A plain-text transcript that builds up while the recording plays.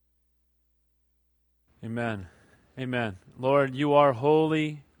Amen. Amen. Lord, you are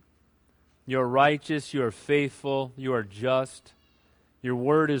holy, you are righteous, you are faithful, you are just. Your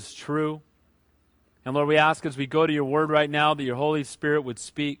word is true. And Lord, we ask as we go to your word right now that your Holy Spirit would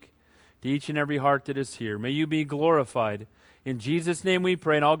speak to each and every heart that is here. May you be glorified. In Jesus' name we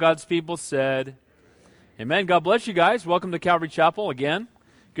pray, and all God's people said, Amen. God bless you guys. Welcome to Calvary Chapel again.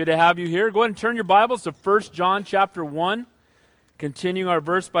 Good to have you here. Go ahead and turn your Bibles to 1 John chapter 1, continuing our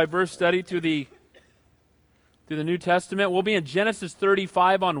verse-by-verse study through the New Testament. We'll be in Genesis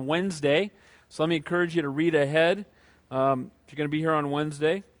 35 on Wednesday, so let me encourage you to read ahead if you're going to be here on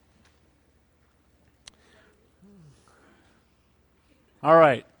Wednesday. All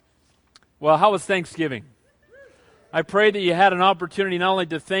right. Well, how was Thanksgiving? I pray that you had an opportunity not only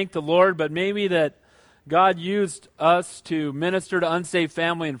to thank the Lord, but maybe that God used us to minister to unsaved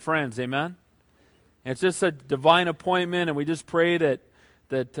family and friends. Amen? And it's just a divine appointment, and we just pray that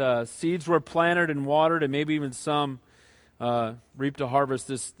seeds were planted and watered, and maybe even some reaped a harvest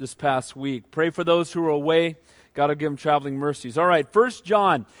this past week. Pray for those who are away. God will give them traveling mercies. All right, 1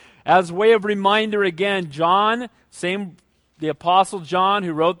 John. As a way of reminder again, John, the Apostle John,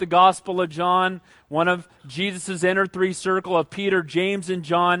 who wrote the Gospel of John, one of Jesus' inner three circle of Peter, James, and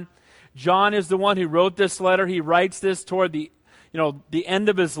John. John is the one who wrote this letter. He writes this toward the end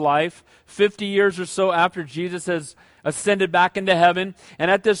of his life, 50 years or so after Jesus has ascended back into heaven. And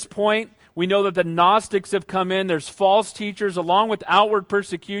at this point, we know that the Gnostics have come in. There's false teachers. Along with outward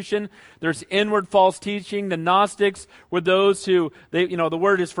persecution, there's inward false teaching. The Gnostics were those who, the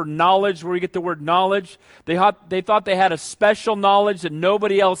word is for knowledge, where we get the word knowledge. They thought they had a special knowledge that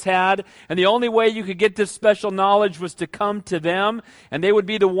nobody else had. And the only way you could get this special knowledge was to come to them, and they would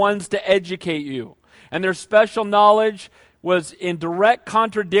be the ones to educate you. And their special knowledge was in direct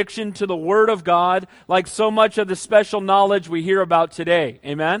contradiction to the Word of God, like so much of the special knowledge we hear about today.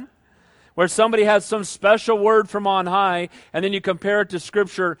 Amen? Where somebody has some special word from on high, and then you compare it to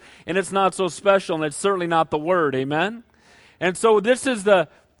Scripture, and it's not so special, and it's certainly not the Word. Amen? And so this is the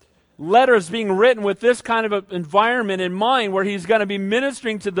letters being written with this kind of an environment in mind, where he's going to be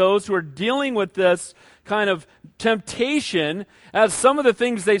ministering to those who are dealing with this kind of temptation, as some of the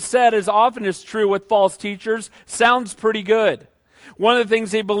things they said, as often is true with false teachers, sounds pretty good. One of the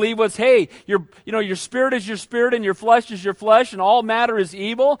things they believed was, hey, your spirit is your spirit and your flesh is your flesh, and all matter is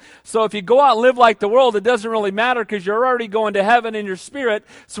evil. So if you go out and live like the world, it doesn't really matter because you're already going to heaven in your spirit,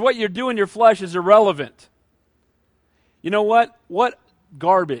 so what you do in your flesh is irrelevant. You know what? What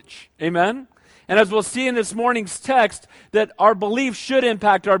garbage. Amen? And as we'll see in this morning's text, that our belief should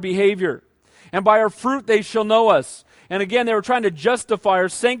impact our behavior. And by our fruit they shall know us. And again, they were trying to justify or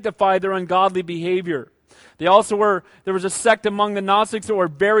sanctify their ungodly behavior. There was a sect among the Gnostics that were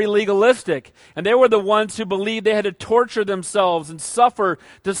very legalistic. And they were the ones who believed they had to torture themselves and suffer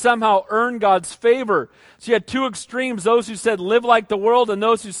to somehow earn God's favor. So you had two extremes, those who said live like the world, and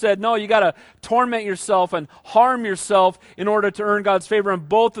those who said, no, you got to torment yourself and harm yourself in order to earn God's favor. And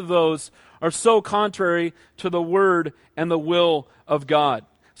both of those are so contrary to the Word and the will of God.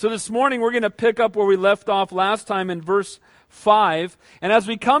 So this morning we're going to pick up where we left off last time in verse 5. And as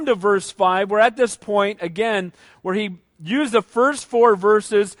we come to verse 5, we're at this point, again, where he used the first 4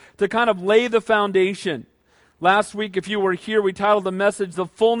 verses to kind of lay the foundation. Last week, if you were here, we titled the message, The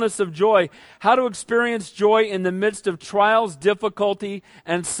Fullness of Joy, How to Experience Joy in the Midst of Trials, Difficulty,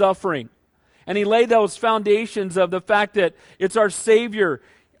 and Suffering. And he laid those foundations of the fact that it's our Savior.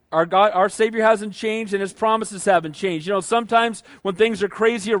 Our Savior hasn't changed, and His promises haven't changed. Sometimes when things are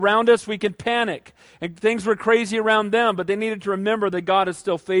crazy around us, we can panic. And things were crazy around them, but they needed to remember that God is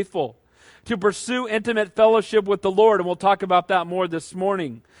still faithful. To pursue intimate fellowship with the Lord, and we'll talk about that more this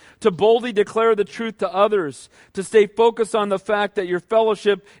morning. To boldly declare the truth to others. To stay focused on the fact that your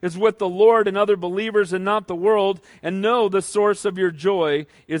fellowship is with the Lord and other believers and not the world. And know the source of your joy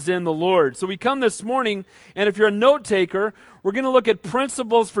is in the Lord. So we come this morning, and if you're a note taker, we're going to look at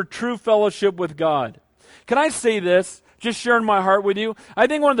principles for true fellowship with God. Can I say this? Just sharing my heart with you. I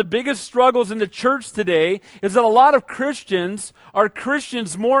think one of the biggest struggles in the church today is that a lot of Christians are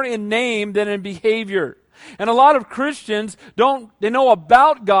Christians more in name than in behavior. And a lot of Christians they know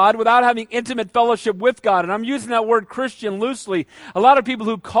about God without having intimate fellowship with God. And I'm using that word Christian loosely. A lot of people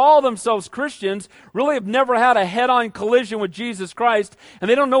who call themselves Christians really have never had a head-on collision with Jesus Christ, and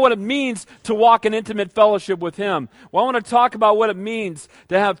they don't know what it means to walk in intimate fellowship with Him. Well, I want to talk about what it means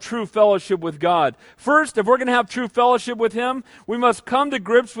to have true fellowship with God. First, if we're going to have true fellowship with Him, we must come to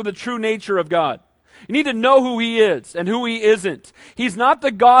grips with the true nature of God. You need to know who He is and who He isn't. He's not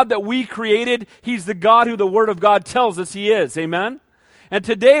the God that we created. He's the God who the Word of God tells us He is. Amen? And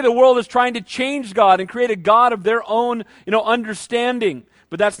today the world is trying to change God and create a God of their own, understanding.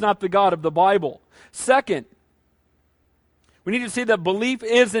 but that's not the God of the Bible. Second, we need to see that belief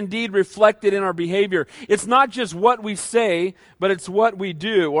is indeed reflected in our behavior. It's not just what we say, but it's what we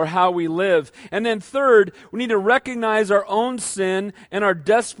do or how we live. And then third, we need to recognize our own sin and our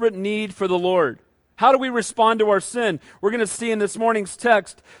desperate need for the Lord. How do we respond to our sin? We're going to see in this morning's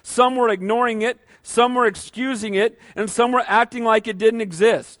text, some were ignoring it, some were excusing it, and some were acting like it didn't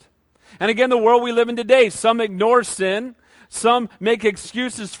exist. And again, the world we live in today, some ignore sin, some make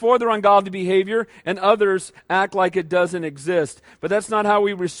excuses for their ungodly behavior, and others act like it doesn't exist. But that's not how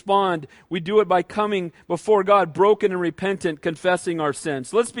we respond. We do it by coming before God broken and repentant, confessing our sins.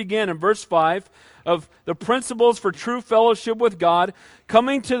 So let's begin in verse 5 of the principles for true fellowship with God,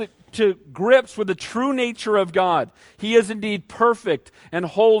 coming to grips with the true nature of God. He is indeed perfect and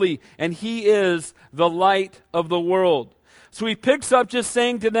holy, and He is the light of the world. So he picks up just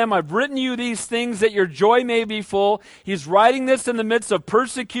saying to them, I've written you these things that your joy may be full. He's writing this in the midst of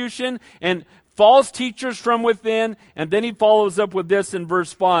persecution and false teachers from within. And then he follows up with this in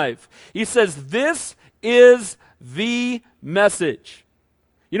verse 5. He says, this is the message.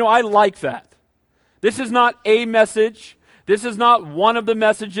 You know, I like that. This is not a message. This is not one of the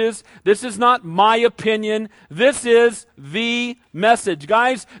messages. This is not my opinion. This is the message.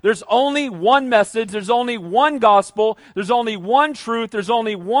 Guys, there's only one message. There's only one gospel. There's only one truth. There's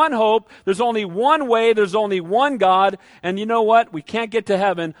only one hope. There's only one way. There's only one God. And you know what? We can't get to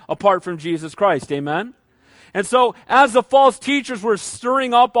heaven apart from Jesus Christ. Amen? And so as the false teachers were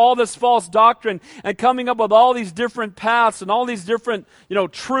stirring up all this false doctrine and coming up with all these different paths and all these different,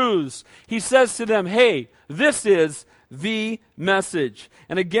 truths, he says to them, hey, this is the message.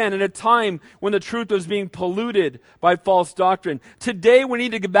 And again, in a time when the truth was being polluted by false doctrine. Today we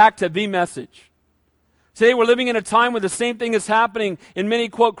need to get back to the message. Today we're living in a time where the same thing is happening in many,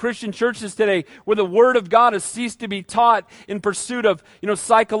 quote, Christian churches today, where the Word of God has ceased to be taught in pursuit of,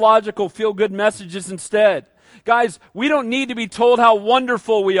 psychological feel-good messages instead. Guys, we don't need to be told how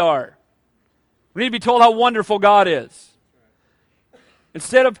wonderful we are. We need to be told how wonderful God is.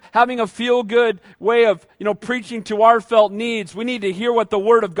 Instead of having a feel-good way of, preaching to our felt needs, we need to hear what the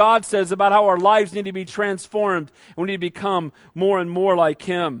Word of God says about how our lives need to be transformed and we need to become more and more like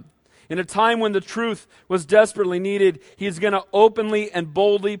Him. In a time when the truth was desperately needed, He's going to openly and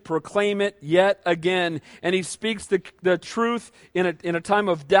boldly proclaim it yet again. And He speaks the truth in a time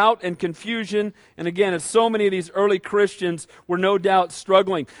of doubt and confusion. And again, as so many of these early Christians were no doubt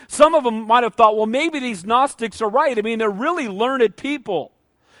struggling. Some of them might have thought, well, maybe these Gnostics are right. I mean, they're really learned people.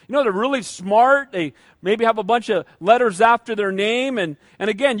 They're really smart. They maybe have a bunch of letters after their name. And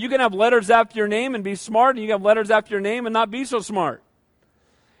again, you can have letters after your name and be smart, and you can have letters after your name and not be so smart.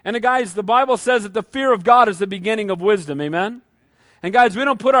 And guys, the Bible says that the fear of God is the beginning of wisdom. Amen? And guys, we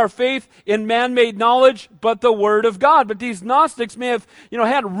don't put our faith in man-made knowledge, but the Word of God. But these Gnostics may have,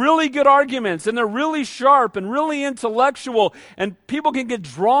 had really good arguments, and they're really sharp and really intellectual, and people can get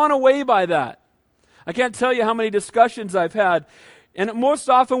drawn away by that. I can't tell you how many discussions I've had, and most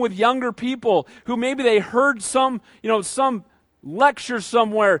often with younger people who maybe they heard some lecture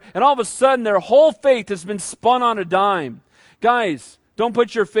somewhere, and all of a sudden their whole faith has been spun on a dime. Guys, don't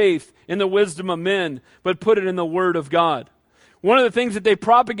put your faith in the wisdom of men, but put it in the Word of God. One of the things that they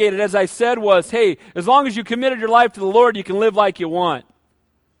propagated, as I said, was, hey, as long as you committed your life to the Lord, you can live like you want.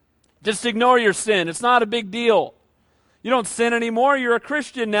 Just ignore your sin. It's not a big deal. You don't sin anymore. You're a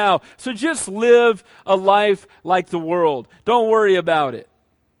Christian now. So just live a life like the world. Don't worry about it.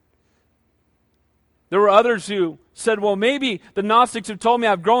 There were others who said, well, maybe the Gnostics have told me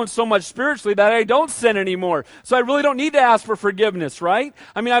I've grown so much spiritually that I don't sin anymore. So I really don't need to ask for forgiveness, right?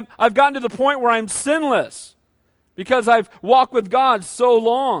 I mean, I've gotten to the point where I'm sinless because I've walked with God so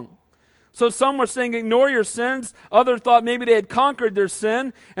long. So some were saying, ignore your sins. Others thought maybe they had conquered their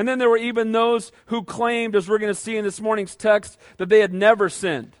sin. And then there were even those who claimed, as we're going to see in this morning's text, that they had never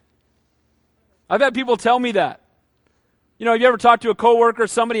sinned. I've had people tell me that. Have you ever talked to a coworker,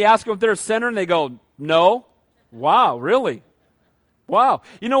 somebody ask them if they're a sinner, and they go, no. Wow, really? Wow.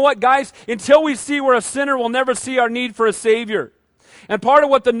 You know what, guys? Until we see we're a sinner, we'll never see our need for a Savior. And part of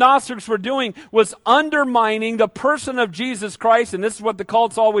what the Gnostics were doing was undermining the person of Jesus Christ, and this is what the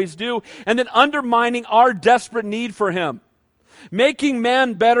cults always do, and then undermining our desperate need for Him. Making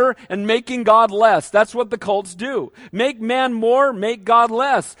man better and making God less. That's what the cults do. Make man more, make God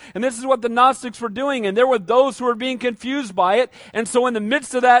less. And this is what the Gnostics were doing, and there were those who were being confused by it. And so in the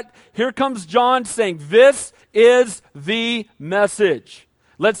midst of that, here comes John saying, this is the message.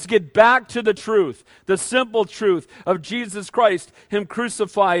 Let's get back to the truth, the simple truth of Jesus Christ, Him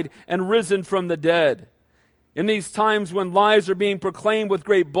crucified and risen from the dead. In these times when lies are being proclaimed with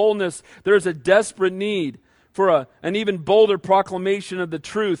great boldness, there is a desperate need for an even bolder proclamation of the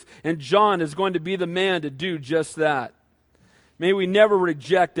truth, and John is going to be the man to do just that. May we never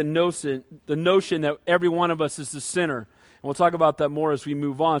reject the notion that every one of us is a sinner. And we'll talk about that more as we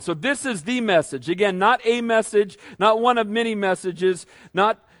move on. So this is the message. Again, not a message, not one of many messages,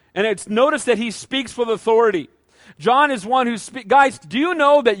 and notice that he speaks with authority. John is one who speaks. Guys, do you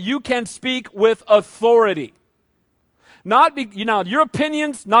know that you can speak with authority? Your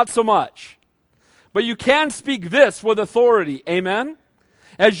opinions, not so much. But you can speak this with authority. Amen?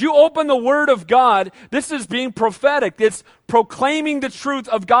 As you open the Word of God, this is being prophetic. It's proclaiming the truth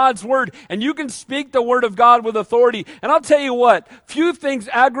of God's Word. And you can speak the Word of God with authority. And I'll tell you what, few things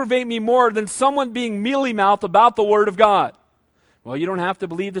aggravate me more than someone being mealy-mouthed about the Word of God. Well, you don't have to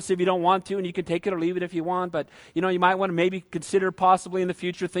believe this if you don't want to, and you can take it or leave it if you want, but you might want to maybe consider possibly in the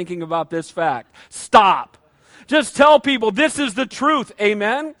future thinking about this fact. Stop. Just tell people this is the truth.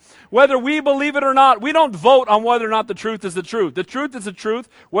 Amen? Whether we believe it or not, we don't vote on whether or not the truth is the truth. The truth is the truth,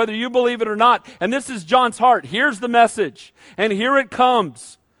 whether you believe it or not. And this is John's heart. Here's the message. And here it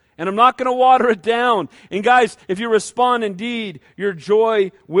comes. And I'm not going to water it down. And guys, if you respond indeed, your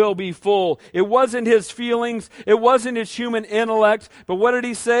joy will be full. It wasn't his feelings. It wasn't his human intellect. But what did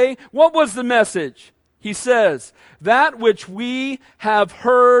he say? What was the message? He says, that which we have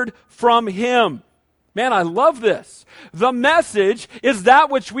heard from him. Man, I love this. The message is that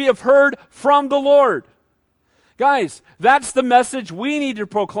which we have heard from the Lord. Guys, that's the message we need to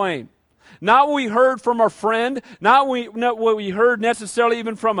proclaim. Not what we heard from our friend, not what we heard necessarily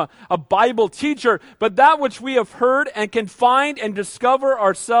even from a Bible teacher, but that which we have heard and can find and discover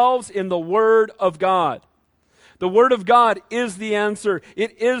ourselves in the Word of God. The Word of God is the answer.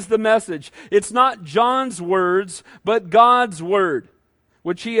 It is the message. It's not John's words, but God's Word,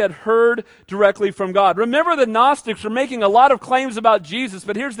 which he had heard directly from God. Remember, the Gnostics were making a lot of claims about Jesus,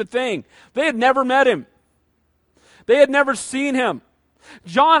 but here's the thing. They had never met him. They had never seen him.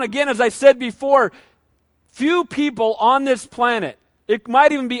 John, again, as I said before, few people on this planet, it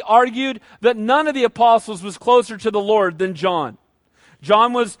might even be argued that none of the apostles was closer to the Lord than John.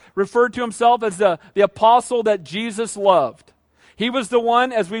 John was referred to himself as the apostle that Jesus loved. He was the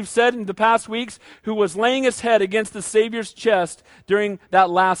one, as we've said in the past weeks, who was laying his head against the Savior's chest during that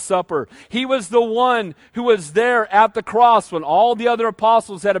Last Supper. He was the one who was there at the cross when all the other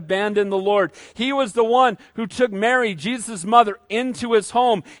apostles had abandoned the Lord. He was the one who took Mary, Jesus' mother, into his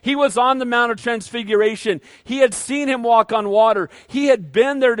home. He was on the Mount of Transfiguration. He had seen him walk on water. He had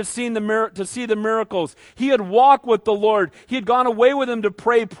been there to see the miracles. He had walked with the Lord. He had gone away with him to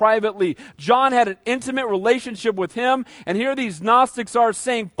pray privately. John had an intimate relationship with him, and here these Gnostics are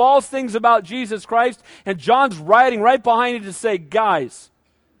saying false things about Jesus Christ, and John's riding right behind it to say, guys,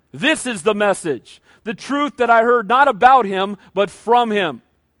 this is the message. The truth that I heard not about him, but from him.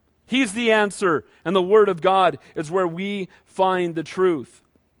 He's the answer, and the Word of God is where we find the truth.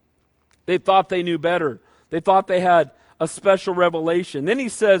 They thought they knew better. They thought they had a special revelation. Then he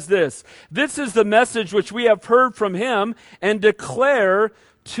says this is the message which we have heard from him and declare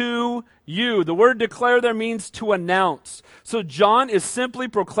to you. The word declare there means to announce. So John is simply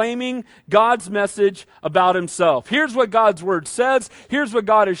proclaiming God's message about himself. Here's what God's word says. Here's what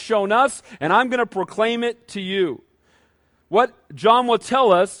God has shown us, and I'm going to proclaim it to you. What John will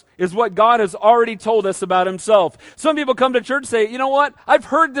tell us is what God has already told us about himself. Some people come to church and say, you know what? I've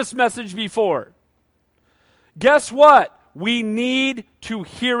heard this message before. Guess what? We need to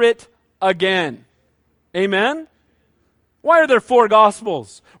hear it again. Amen? Why are there 4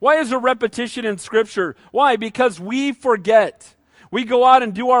 Gospels? Why is there repetition in Scripture? Why? Because we forget. We go out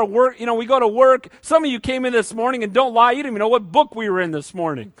and do our work. We go to work. Some of you came in this morning and don't lie. You didn't even know what book we were in this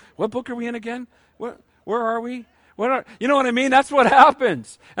morning. What book are we in again? Where are we? You know what I mean? That's what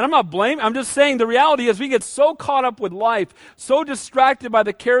happens. And I'm not blaming. I'm just saying the reality is we get so caught up with life, so distracted by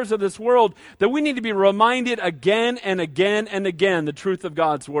the cares of this world, that we need to be reminded again and again and again the truth of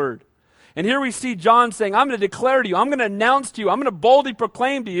God's Word. And here we see John saying, I'm going to declare to you, I'm going to announce to you, I'm going to boldly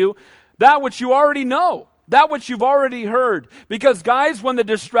proclaim to you that which you already know, that which you've already heard. Because guys, when the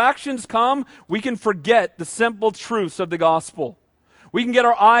distractions come, we can forget the simple truths of the gospel. We can get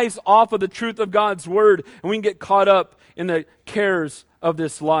our eyes off of the truth of God's Word, and we can get caught up in the cares of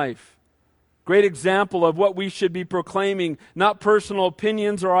this life. Great example of what we should be proclaiming, not personal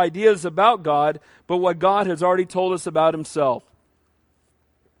opinions or ideas about God, but what God has already told us about himself.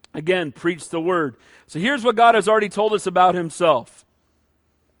 Again, preach the Word. So here's what God has already told us about himself.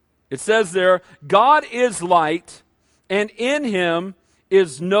 It says there, God is light, and in him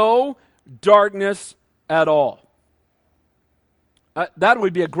is no darkness at all. That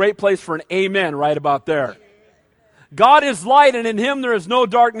would be a great place for an amen right about there. God is light, and in him there is no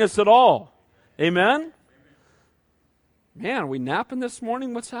darkness at all. Amen? Man, are we napping this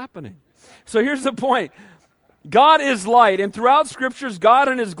morning? What's happening? So here's the point. God is light, and throughout Scriptures, God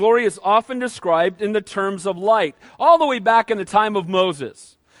and His glory is often described in the terms of light, all the way back in the time of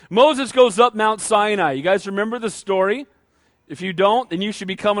Moses. Moses goes up Mount Sinai. You guys remember the story? If you don't, then you should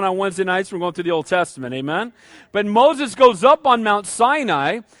be coming on Wednesday nights. We're going through the Old Testament, amen? But Moses goes up on Mount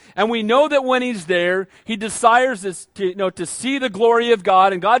Sinai, and we know that when he's there, he desires to see the glory of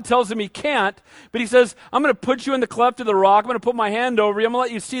God, and God tells him he can't, but he says, I'm going to put you in the cleft of the rock, I'm going to put my hand over you, I'm going to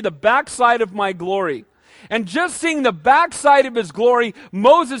let you see the backside of my glory. And just seeing the backside of his glory,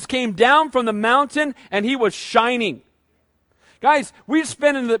 Moses came down from the mountain and he was shining. Guys, we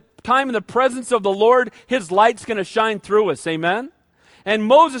spend in the time in the presence of the Lord, his light's going to shine through us, amen? And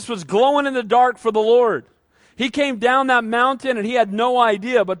Moses was glowing in the dark for the Lord. He came down that mountain and he had no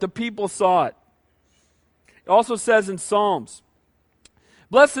idea, but the people saw it. It also says in Psalms,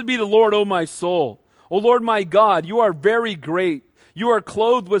 Blessed be the Lord, O my soul. O Lord my God, you are very great. You are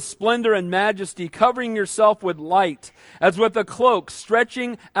clothed with splendor and majesty, covering yourself with light, as with a cloak,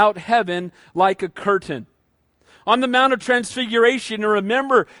 stretching out heaven like a curtain. On the Mount of Transfiguration,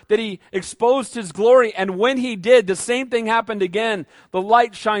 remember that he exposed his glory, and when he did, the same thing happened again. The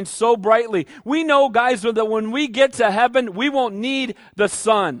light shines so brightly. We know, guys, that when we get to heaven, we won't need the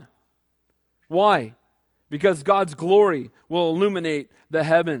sun. Why? Because God's glory will illuminate the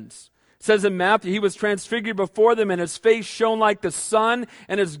heavens. It says in Matthew, he was transfigured before them, and his face shone like the sun,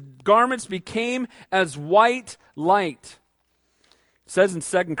 and his garments became as white light. It says in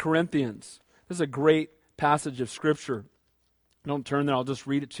 2 Corinthians, this is a great passage of Scripture. Don't turn there, I'll just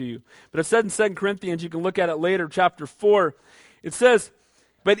read it to you. But it said in 2 Corinthians, you can look at it later, chapter 4, it says,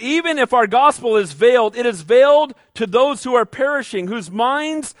 But even if our gospel is veiled, it is veiled to those who are perishing, whose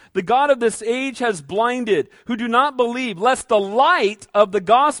minds the God of this age has blinded, who do not believe, lest the light of the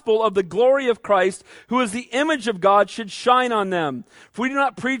gospel of the glory of Christ, who is the image of God, should shine on them. For we do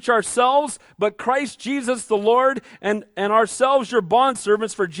not preach ourselves, but Christ Jesus the Lord, and ourselves your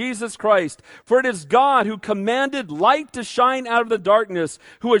bondservants for Jesus Christ. For it is God who commanded light to shine out of the darkness,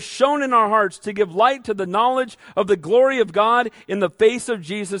 who has shone in our hearts to give light to the knowledge of the glory of God in the face of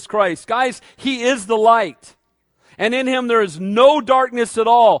Jesus Christ. Guys, He is the light. And in Him there is no darkness at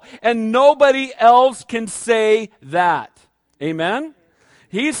all. And nobody else can say that. Amen?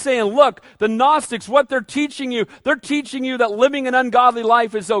 He's saying, look, the Gnostics, what they're teaching you that living an ungodly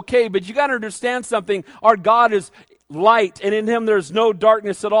life is okay. But you got to understand something. Our God is light, and in Him there's no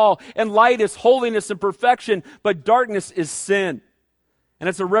darkness at all. And light is holiness and perfection, but darkness is sin. And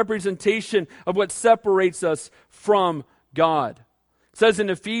it's a representation of what separates us from God. It says in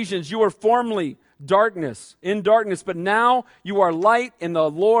Ephesians, you were formerly in darkness, but now you are light in the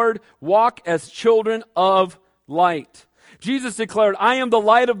Lord. Walk as children of light. Jesus declared, I am the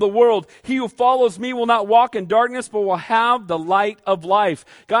light of the world. He who follows me will not walk in darkness, but will have the light of life.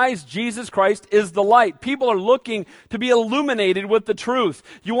 Guys, Jesus Christ is the light. People are looking to be illuminated with the truth.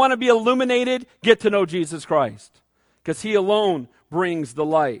 You want to be illuminated? Get to know Jesus Christ, because He alone brings the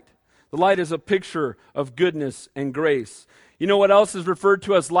light. The light is a picture of goodness and grace. You know what else is referred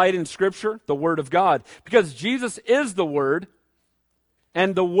to as light in Scripture? The Word of God. Because Jesus is the Word,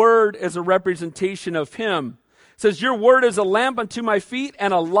 and the Word is a representation of Him. It says, your Word is a lamp unto my feet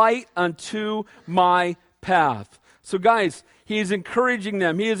and a light unto my path. So guys, He is encouraging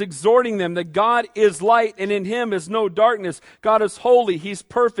them. He is exhorting them that God is light, and in Him is no darkness. God is holy. He's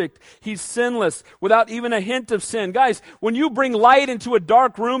perfect. He's sinless, without even a hint of sin. Guys, when you bring light into a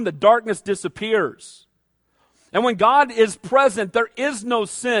dark room, the darkness disappears. And when God is present, there is no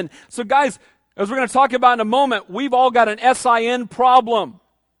sin. So guys, as we're going to talk about in a moment, we've all got an SIN problem.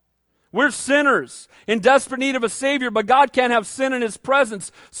 We're sinners in desperate need of a Savior, but God can't have sin in His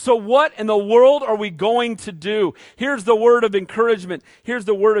presence. So what in the world are we going to do? Here's the word of encouragement. Here's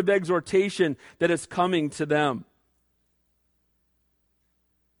the word of exhortation that is coming to them.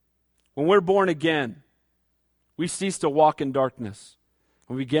 When we're born again, we cease to walk in darkness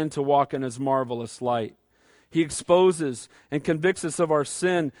and we begin to walk in His marvelous light. He exposes and convicts us of our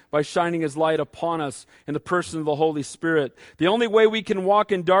sin by shining His light upon us in the person of the Holy Spirit. The only way we can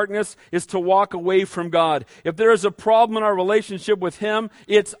walk in darkness is to walk away from God. If there is a problem in our relationship with Him,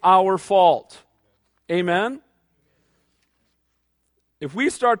 it's our fault. Amen? If we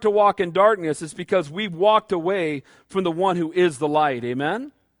start to walk in darkness, it's because we've walked away from the one who is the light.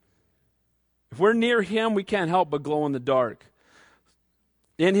 Amen? If we're near Him, we can't help but glow in the dark.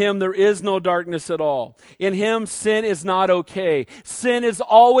 In Him, there is no darkness at all. In Him, sin is not okay. Sin is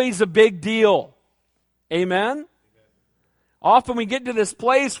always a big deal. Amen? Often we get to this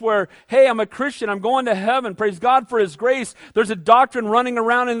place where, hey, I'm a Christian, I'm going to heaven, praise God for His grace. There's a doctrine running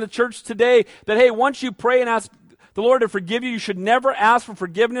around in the church today that, hey, once you pray and ask the Lord to forgive you, you should never ask for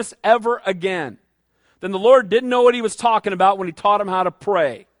forgiveness ever again. Then the Lord didn't know what he was talking about when he taught him how to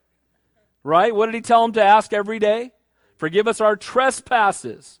pray. Right? What did he tell him to ask every day? Forgive us our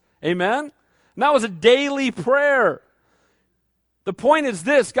trespasses. Amen? And that was a daily prayer. The point is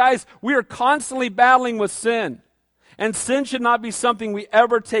this, guys, we are constantly battling with sin. And sin should not be something we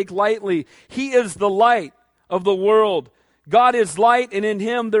ever take lightly. He is the light of the world. God is light, and in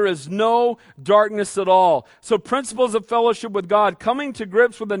him there is no darkness at all. So principles of fellowship with God, coming to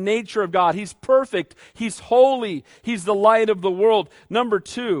grips with the nature of God. He's perfect. He's holy. He's the light of the world. Number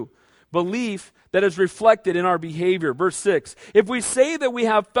 2, belief that is reflected in our behavior. Verse 6, if we say that we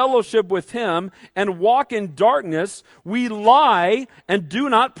have fellowship with him and walk in darkness, we lie and do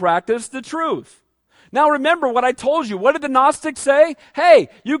not practice the truth. Now remember what I told you. What did the Gnostics say? Hey,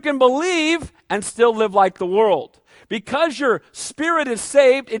 you can believe and still live like the world. Because your spirit is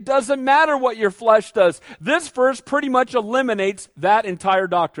saved, it doesn't matter what your flesh does. This verse pretty much eliminates that entire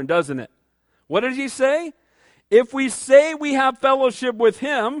doctrine, doesn't it? What did he say? If we say we have fellowship with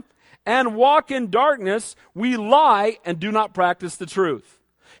him and walk in darkness, we lie and do not practice the truth.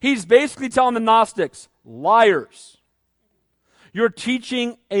 He's basically telling the Gnostics, liars. You're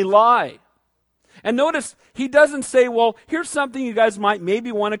teaching a lie. And notice, he doesn't say, well, here's something you guys might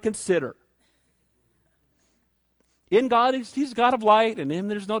maybe want to consider. In God, he's God of light, and in him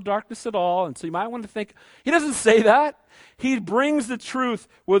there's no darkness at all. And so you might want to think, he doesn't say that. He brings the truth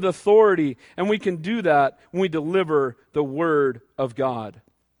with authority, and we can do that when we deliver the word of God.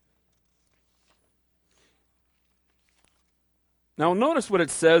 Now notice what it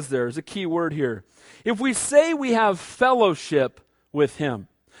says there. There's a key word here. If we say we have fellowship with him.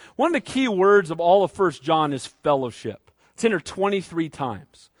 One of the key words of all of 1 John is fellowship. It's in there 23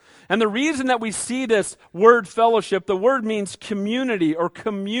 times. And the reason that we see this word fellowship, the word means community or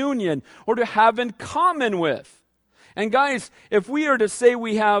communion or to have in common with. And guys, if we are to say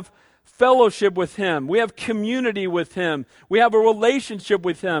we have fellowship with him, we have community with him, we have a relationship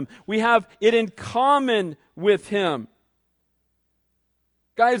with him, we have it in common with him.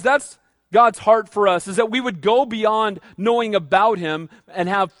 Guys, that's God's heart for us, is that we would go beyond knowing about him and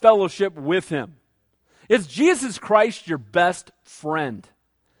have fellowship with him. Is Jesus Christ your best friend?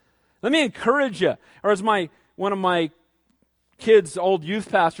 Let me encourage you, or as one of my kids' old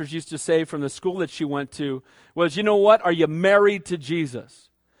youth pastors used to say from the school that she went to, was, you know what? Are you married to Jesus?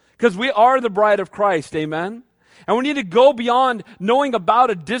 Because we are the bride of Christ, amen? And we need to go beyond knowing about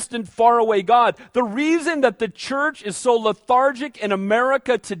a distant, faraway God. The reason that the church is so lethargic in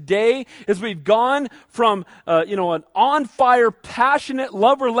America today is we've gone from an on-fire, passionate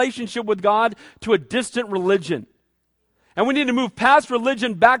love relationship with God to a distant religion. And we need to move past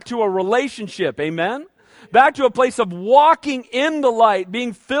religion back to a relationship, amen? Back to a place of walking in the light,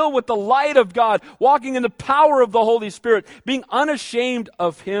 being filled with the light of God, walking in the power of the Holy Spirit, being unashamed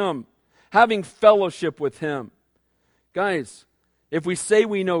of him, having fellowship with him. Guys, if we say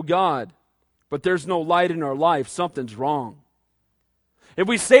we know God, but there's no light in our life, something's wrong. If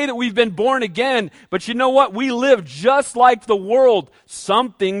we say that we've been born again, but you know what? We live just like the world,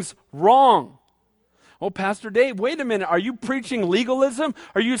 something's wrong. Oh, Pastor Dave, wait a minute. Are you preaching legalism?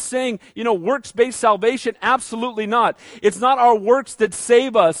 Are you saying, works-based salvation? Absolutely not. It's not our works that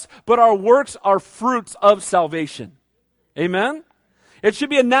save us, but our works are fruits of salvation. Amen? It should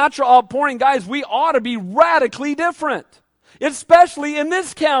be a natural outpouring. Guys, we ought to be radically different, especially in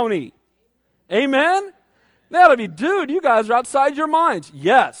this county. Amen? That ought to be, dude, you guys are outside your minds.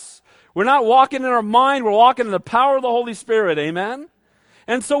 Yes. We're not walking in our mind. We're walking in the power of the Holy Spirit. Amen?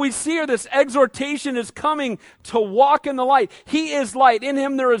 And so we see here this exhortation is coming to walk in the light. He is light. In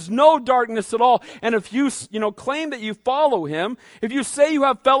him there is no darkness at all. And if you claim that you follow him, if you say you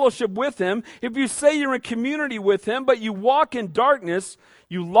have fellowship with him, if you say you're in community with him, but you walk in darkness,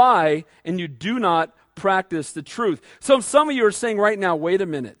 you lie and you do not practice the truth. So some of you are saying right now, wait a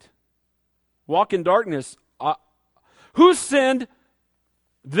minute. Walk in darkness. Who sinned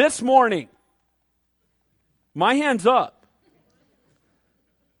this morning? My hand's up.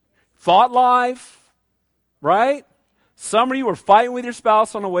 Thought life, right? Some of you were fighting with your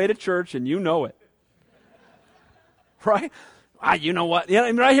spouse on the way to church, and you know it. Right? You know what?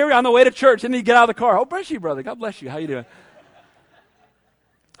 Right here on the way to church, and then you get out of the car. Oh, bless you, brother. God bless you. How you doing?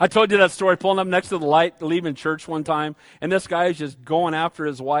 I told you that story, pulling up next to the light, leaving church one time, and this guy is just going after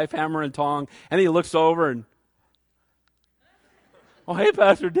his wife, hammer and tong, and he looks over and, oh, hey,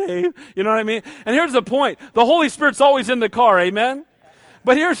 Pastor Dave. You know what I mean? And here's the point. The Holy Spirit's always in the car, amen?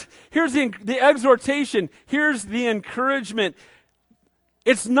 But here's the exhortation. Here's the encouragement.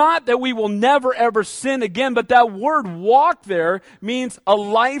 It's not that we will never ever sin again, but that word walk there means a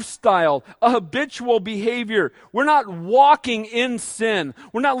lifestyle, a habitual behavior. We're not walking in sin.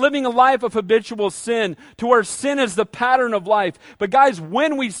 We're not living a life of habitual sin to where sin is the pattern of life. But guys,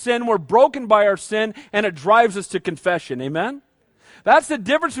 when we sin, we're broken by our sin and it drives us to confession. Amen? That's the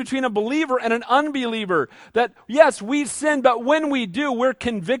difference between a believer and an unbeliever. That, yes, we sin, but when we do, we're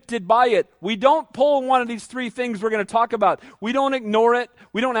convicted by it. We don't pull one of these three things we're going to talk about. We don't ignore it.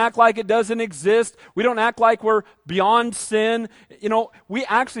 We don't act like it doesn't exist. We don't act like we're beyond sin. We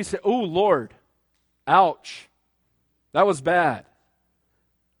actually say, oh, Lord, ouch, that was bad.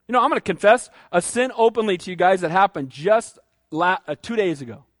 I'm going to confess a sin openly to you guys that happened just 2 days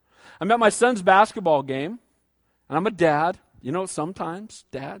ago. I'm at my son's basketball game, and I'm a dad. Sometimes,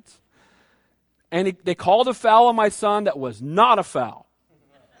 dads. And they called a foul on my son that was not a foul.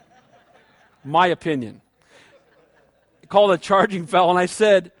 My opinion. They called a charging foul,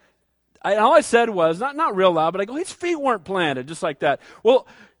 and all I said was, not real loud, but I go, his feet weren't planted, just like that. Well,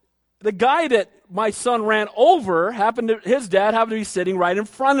 the guy that my son ran over, his dad happened to be sitting right in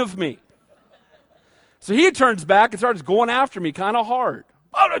front of me. So he turns back and starts going after me kind of hard.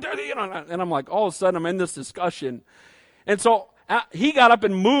 And I'm like, all of a sudden, I'm in this discussion. And so he got up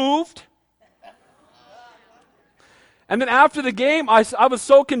and moved. And then after the game, I was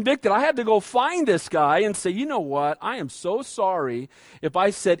so convicted. I had to go find this guy and say, you know what? I am so sorry if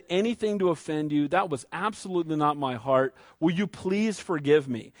I said anything to offend you. That was absolutely not my heart. Will you please forgive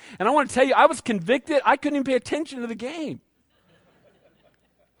me? And I want to tell you, I was convicted. I couldn't even pay attention to the game.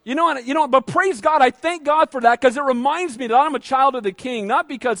 But praise God, I thank God for that because it reminds me that I'm a child of the King, not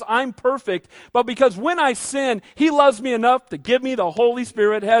because I'm perfect, but because when I sin, He loves me enough to give me the Holy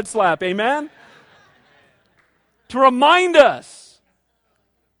Spirit head slap. Amen? To remind us.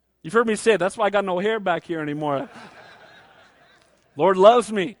 You've heard me say it. That's why I got no hair back here anymore. Lord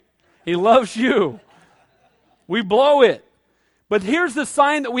loves me. He loves you. We blow it. But here's the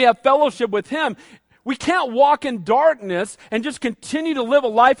sign that we have fellowship with Him. We can't walk in darkness and just continue to live a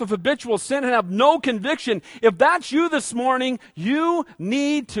life of habitual sin and have no conviction. If that's you this morning, you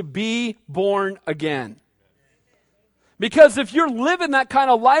need to be born again. Because if you're living that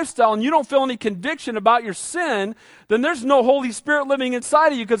kind of lifestyle and you don't feel any conviction about your sin, then there's no Holy Spirit living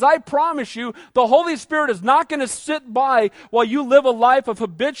inside of you. Because I promise you, the Holy Spirit is not going to sit by while you live a life of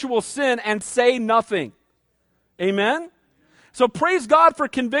habitual sin and say nothing. Amen? So praise God for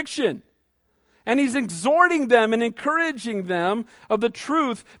conviction. And He's exhorting them and encouraging them of the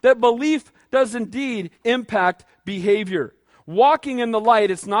truth that belief does indeed impact behavior. Walking in the light,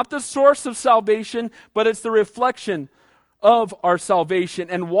 it's not the source of salvation, but it's the reflection of our salvation.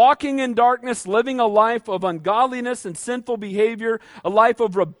 And walking in darkness, living a life of ungodliness and sinful behavior, a life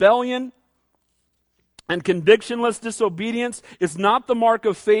of rebellion and convictionless disobedience is not the mark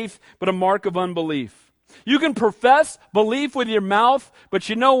of faith, but a mark of unbelief. You can profess belief with your mouth, but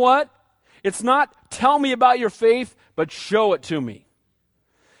you know what? It's not tell me about your faith, but show it to me.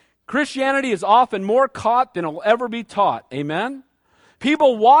 Christianity is often more caught than it will ever be taught. Amen?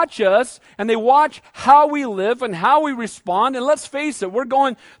 People watch us, and they watch how we live and how we respond. And let's face it, we're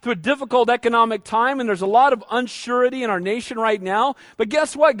going through a difficult economic time, and there's a lot of unsurety in our nation right now. But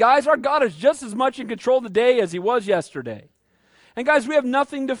guess what, guys? Our God is just as much in control today as He was yesterday. And guys, we have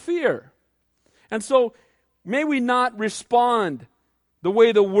nothing to fear. And so, may we not respond the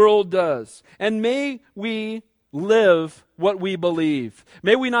way the world does. And may we live what we believe.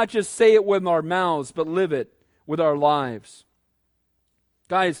 May we not just say it with our mouths, but live it with our lives.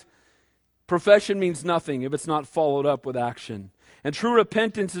 Guys, profession means nothing if it's not followed up with action. And true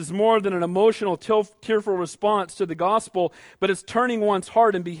repentance is more than an emotional, tearful response to the gospel, but it's turning one's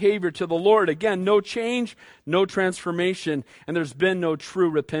heart and behavior to the Lord. Again, no change, no transformation, and there's been no true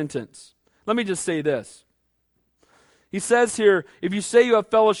repentance. Let me just say this. He says here, if you say you have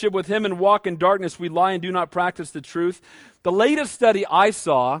fellowship with Him and walk in darkness, we lie and do not practice the truth. The latest study I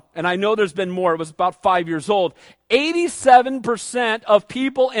saw, and I know there's been more, it was about 5 years old, 87% of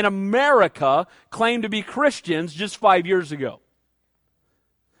people in America claim to be Christians just 5 years ago.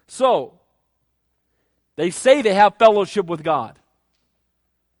 So, they say they have fellowship with God.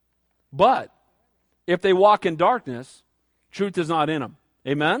 But, if they walk in darkness, truth is not in them.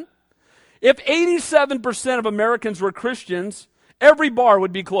 Amen? If 87% of Americans were Christians, every bar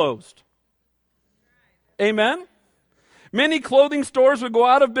would be closed. Amen? Many clothing stores would go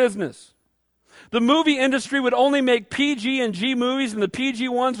out of business. The movie industry would only make PG and G movies, and the PG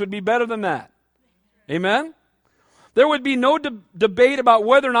ones would be better than that. Amen? There would be no debate about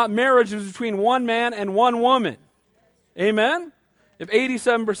whether or not marriage is between one man and one woman. Amen? If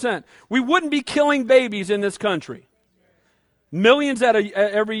 87%. We wouldn't be killing babies in this country. Millions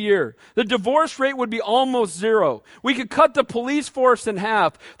every year. The divorce rate would be almost zero. We could cut the police force in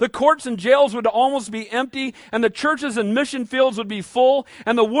half. The courts and jails would almost be empty, and the churches and mission fields would be full,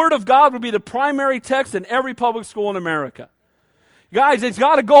 and the Word of God would be the primary text in every public school in America. Guys, it's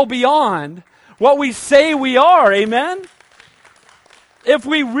got to go beyond what we say we are, amen? If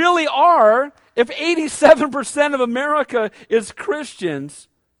we really are, if 87% of America is Christians,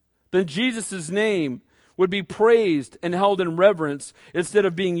 then Jesus' name would be praised and held in reverence instead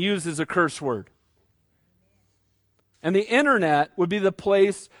of being used as a curse word. And the internet would be the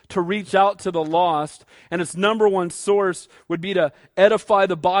place to reach out to the lost, and its number one source would be to edify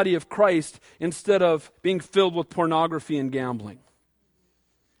the body of Christ instead of being filled with pornography and gambling.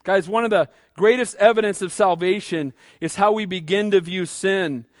 Guys, one of the greatest evidence of salvation is how we begin to view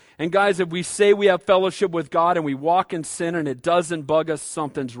sin. And guys, if we say we have fellowship with God and we walk in sin and it doesn't bug us,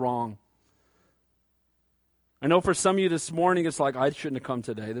 something's wrong. I know for some of you this morning, it's like, I shouldn't have come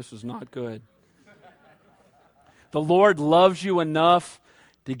today. This was not good. The Lord loves you enough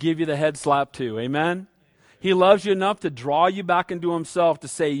to give you the head slap too. Amen? He loves you enough to draw you back into Himself to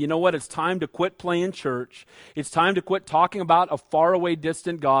say, you know what, it's time to quit playing church. It's time to quit talking about a faraway,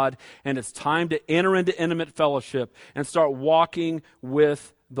 distant God. And it's time to enter into intimate fellowship and start walking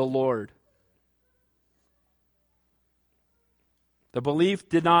with the Lord. The belief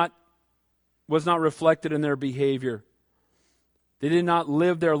was not reflected in their behavior. They did not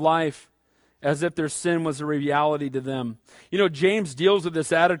live their life as if their sin was a reality to them. You know, James deals with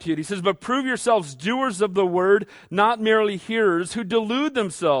this attitude. He says, but prove yourselves doers of the word, not merely hearers who delude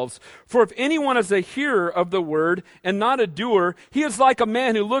themselves. For if anyone is a hearer of the word and not a doer, he is like a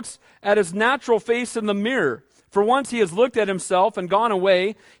man who looks at his natural face in the mirror. For once he has looked at himself and gone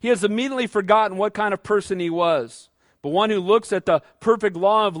away, he has immediately forgotten what kind of person he was. But one who looks at the perfect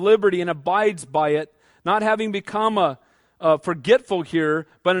law of liberty and abides by it, not having become a forgetful hearer,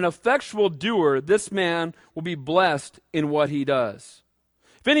 but an effectual doer, this man will be blessed in what he does.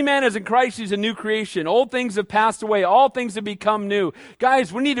 If any man is in Christ, he's a new creation. Old things have passed away. All things have become new.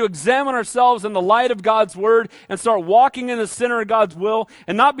 Guys, we need to examine ourselves in the light of God's word and start walking in the center of God's will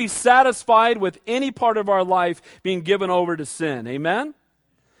and not be satisfied with any part of our life being given over to sin. Amen?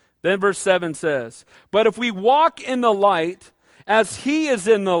 Then verse 7 says, but if we walk in the light, as He is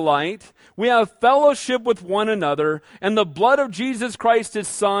in the light, we have fellowship with one another, and the blood of Jesus Christ, His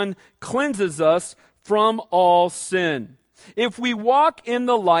Son, cleanses us from all sin. If we walk in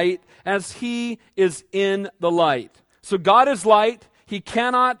the light as He is in the light. So God is light. He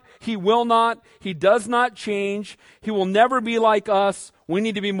cannot, He will not, He does not change. He will never be like us. We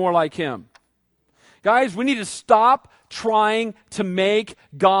need to be more like Him. Guys, we need to stop trying to make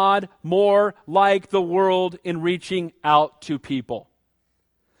God more like the world in reaching out to people.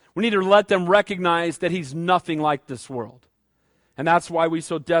 We need to let them recognize that He's nothing like this world. And that's why we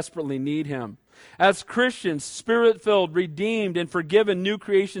so desperately need Him. As Christians, Spirit-filled, redeemed, and forgiven new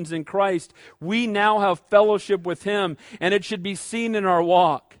creations in Christ, we now have fellowship with Him, and it should be seen in our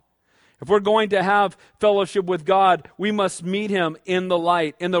walk. If we're going to have fellowship with God, we must meet Him in the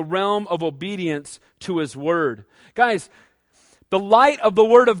light, in the realm of obedience to His Word. Guys, the light of the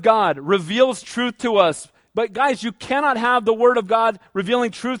Word of God reveals truth to us. But guys, you cannot have the Word of God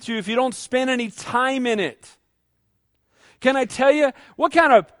revealing truth to you if you don't spend any time in it. Can I tell you, what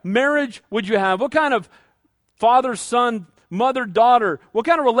kind of marriage would you have? What kind of father, son, mother, daughter? What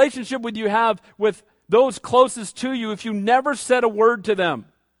kind of relationship would you have with those closest to you if you never said a word to them?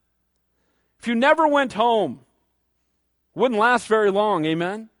 If you never went home, it wouldn't last very long,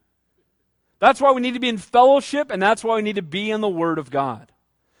 amen? That's why we need to be in fellowship, and that's why we need to be in the Word of God.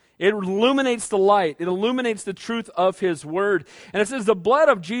 It illuminates the light. It illuminates the truth of His Word. And it says the blood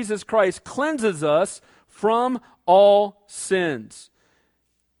of Jesus Christ cleanses us from all sins.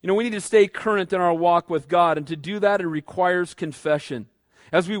 You know, we need to stay current in our walk with God, and to do that, it requires confession.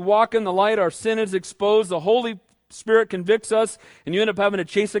 As we walk in the light, our sin is exposed, the Holy Spirit convicts us, and you end up having to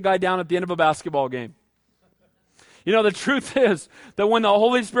chase a guy down at the end of a basketball game. You know, the truth is that when the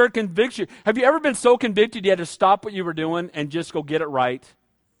Holy Spirit convicts you, have you ever been so convicted you had to stop what you were doing and just go get it right?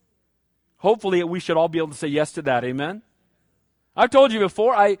 Hopefully, we should all be able to say yes to that, amen? I've told you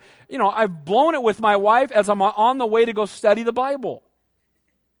before, I've blown it with my wife as I'm on the way to go study the Bible.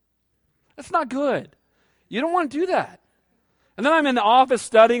 That's not good. You don't want to do that. And then I'm in the office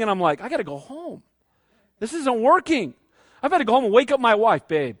studying, and I'm like, I got to go home. This isn't working. I've got to go home and wake up my wife.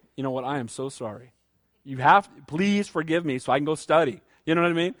 Babe, you know what? I am so sorry. Please forgive me so I can go study. You know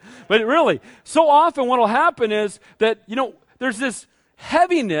what I mean? But really, so often what will happen is that, there's this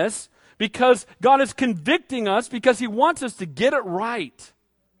heaviness because God is convicting us because He wants us to get it right.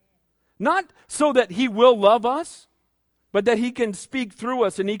 Not so that He will love us, but that He can speak through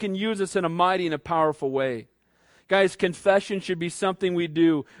us and He can use us in a mighty and a powerful way. Guys, confession should be something we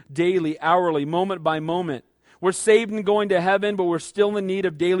do daily, hourly, moment by moment. We're saved and going to heaven, but we're still in need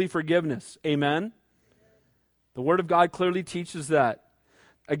of daily forgiveness. Amen? The Word of God clearly teaches that.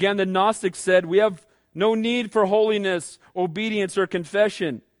 Again, the Gnostics said, we have no need for holiness, obedience, or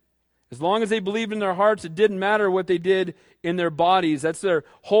confession. As long as they believed in their hearts, it didn't matter what they did in their bodies. That's their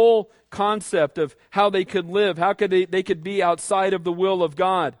whole concept of how they could live, how could they could be outside of the will of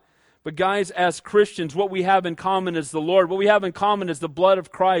God. But guys, as Christians, what we have in common is the Lord. What we have in common is the blood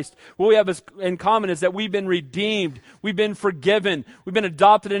of Christ. What we have in common is that we've been redeemed. We've been forgiven. We've been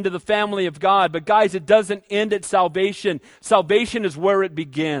adopted into the family of God. But guys, it doesn't end at salvation. Salvation is where it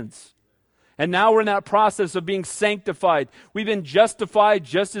begins. And now we're in that process of being sanctified. We've been justified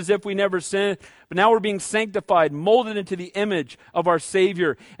just as if we never sinned. But now we're being sanctified, molded into the image of our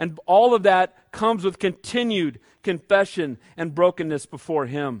Savior. And all of that comes with continued confession and brokenness before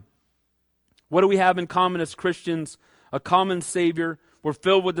Him. What do we have in common as Christians? A common Savior. We're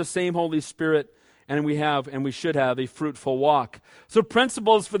filled with the same Holy Spirit. And we should have a fruitful walk. So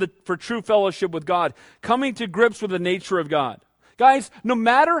principles for true fellowship with God. Coming to grips with the nature of God. Guys, no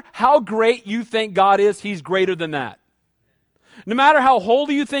matter how great you think God is, He's greater than that. No matter how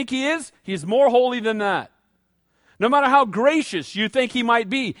holy you think He is, He's more holy than that. No matter how gracious you think He might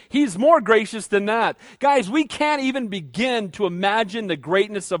be, He's more gracious than that. Guys, we can't even begin to imagine the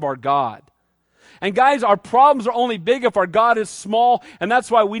greatness of our God. And guys, our problems are only big if our God is small, and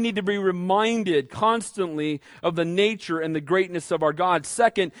that's why we need to be reminded constantly of the nature and the greatness of our God.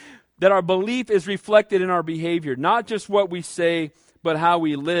 Second, that our belief is reflected in our behavior, not just what we say, but how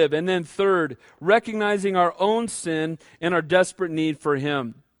we live. And then third, recognizing our own sin and our desperate need for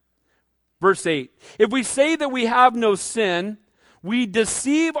Him. Verse 8, if we say that we have no sin, we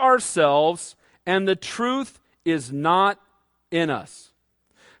deceive ourselves, and the truth is not in us.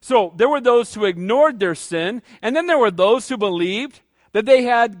 So there were those who ignored their sin, and then there were those who believed that they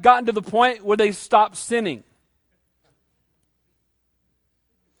had gotten to the point where they stopped sinning.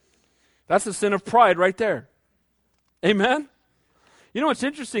 That's the sin of pride right there. Amen? You know what's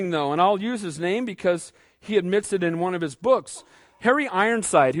interesting though, and I'll use his name because he admits it in one of his books. Harry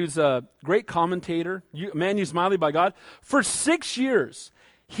Ironside, who's a great commentator, a man used mightily by God, for 6 years,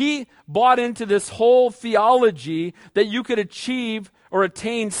 he bought into this whole theology that you could achieve or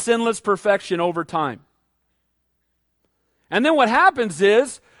attain sinless perfection over time. And then what happens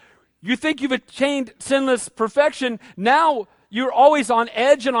is, you think you've attained sinless perfection, now you're always on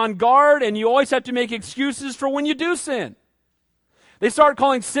edge and on guard, and you always have to make excuses for when you do sin. They start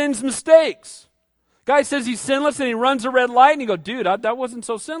calling sins mistakes. Guy says he's sinless and he runs a red light, and you go, dude, that wasn't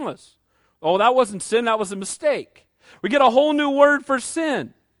so sinless. Oh, that wasn't sin, that was a mistake. We get a whole new word for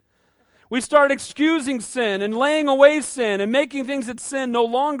sin. We start excusing sin and laying away sin and making things that sin no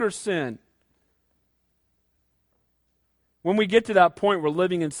longer sin. When we get to that point, we're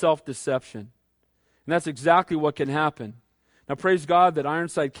living in self-deception. And that's exactly what can happen. Now, praise God that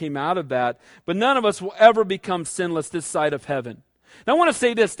Ironside came out of that, but none of us will ever become sinless this side of heaven. Now, I want to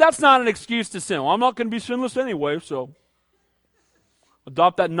say this. That's not an excuse to sin. Well, I'm not going to be sinless anyway, so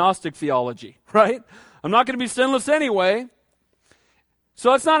adopt that Gnostic theology, right? I'm not going to be sinless anyway. So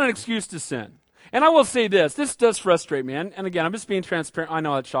that's not an excuse to sin. And I will say this does frustrate me. And again, I'm just being transparent. I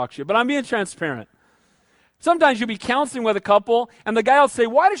know that shocks you, but I'm being transparent. Sometimes you'll be counseling with a couple, and the guy will say,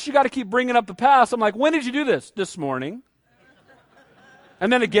 why does she got to keep bringing up the past? I'm like, when did you do this? This morning.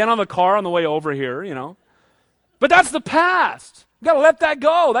 And then again on the car on the way over here, you know. But that's the past. You got to let that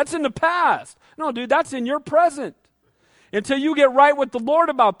go. That's in the past. No, dude, that's in your present. Until you get right with the Lord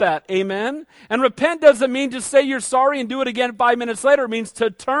about that. Amen? And repent doesn't mean just say you're sorry and do it again 5 minutes later. It means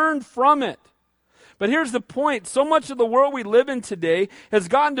to turn from it. But here's the point. So much of the world we live in today has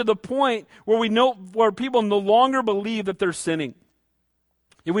gotten to the point where people no longer believe that they're sinning.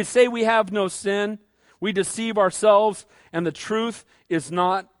 If we say we have no sin, we deceive ourselves, and the truth is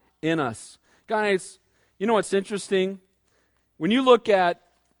not in us. Guys, you know what's interesting? When you look at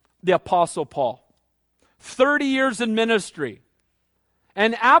the Apostle Paul, 30 years in ministry.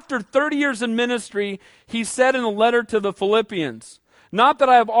 And after 30 years in ministry, he said in a letter to the Philippians, not that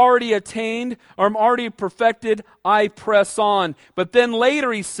I have already attained or am already perfected, I press on. But then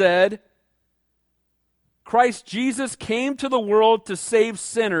later he said, Christ Jesus came to the world to save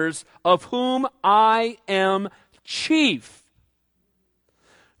sinners, of whom I am chief.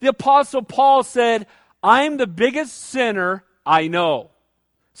 The Apostle Paul said, I'm the biggest sinner I know.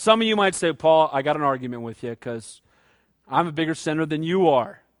 Some of you might say, Paul, I got an argument with you because I'm a bigger sinner than you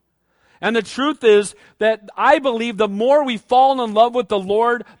are. And the truth is that I believe the more we fall in love with the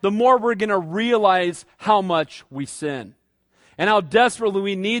Lord, the more we're going to realize how much we sin. and how desperately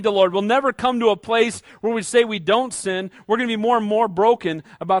we need the Lord. We'll never come to a place where we say we don't sin. We're going to be more and more broken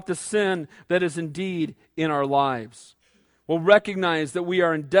about the sin that is indeed in our lives. We'll recognize that we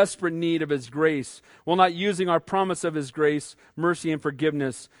are in desperate need of His grace, while not using our promise of His grace, mercy, and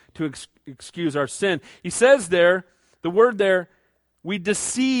forgiveness to excuse our sin. He says there, the word there, we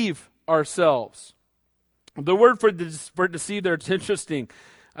deceive ourselves. The word for deceive there, it's interesting.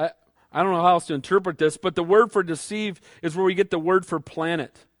 I don't know how else to interpret this, but the word for deceive is where we get the word for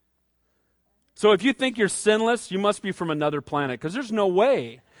planet. So if you think you're sinless, you must be from another planet, because there's no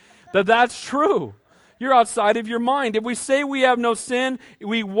way that that's true. You're outside of your mind. If we say we have no sin,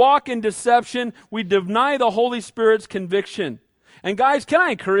 we walk in deception, we deny the Holy Spirit's conviction. And guys, can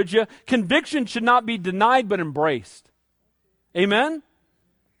I encourage you? Conviction should not be denied but embraced. Amen?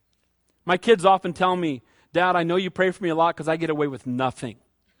 My kids often tell me, Dad, I know you pray for me a lot because I get away with nothing.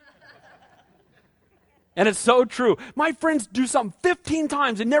 And it's so true. My friends do something 15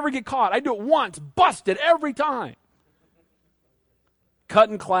 times and never get caught. I do it once, busted every time.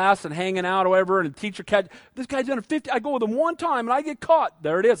 Cutting class and hanging out or whatever, and the teacher catch, this guy's done it 50. I go with him one time and I get caught.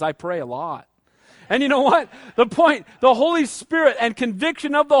 There it is. I pray a lot. And you know what? The point, the Holy Spirit and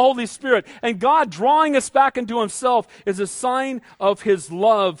conviction of the Holy Spirit and God drawing us back into Himself is a sign of His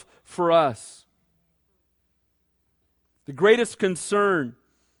love for us. The greatest concern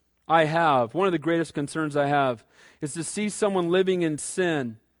I have, one of the greatest concerns I have, is to see someone living in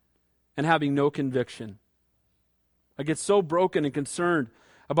sin and having no conviction. I get so broken and concerned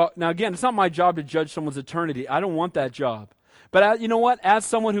about, now again, it's not my job to judge someone's eternity. I don't want that job. But you know what? As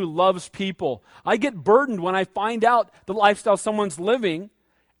someone who loves people, I get burdened when I find out the lifestyle someone's living,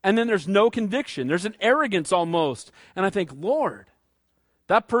 and then there's no conviction. There's an arrogance almost. And I think, Lord,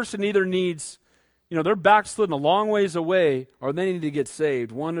 that person either needs, they're backslidden a long ways away, or they need to get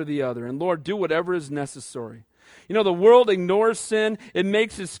saved, one or the other. And Lord, do whatever is necessary. The world ignores sin. It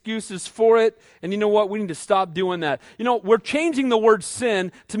makes excuses for it. And you know what? We need to stop doing that. We're changing the word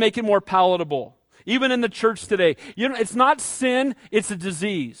sin to make it more palatable. Even in the church today. It's not sin, it's a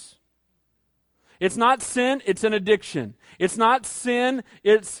disease. It's not sin, it's an addiction. It's not sin,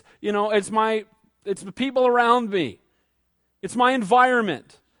 it's the people around me. It's my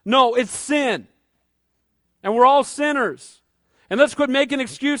environment. No, it's sin. And we're all sinners. And let's quit making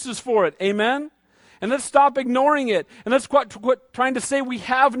excuses for it. Amen? And let's stop ignoring it. And let's quit trying to say we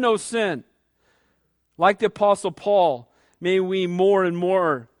have no sin. Like the Apostle Paul, may we more and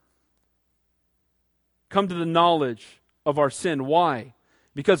more come to the knowledge of our sin. Why?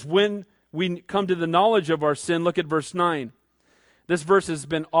 Because when we come to the knowledge of our sin, look at verse 9. This verse has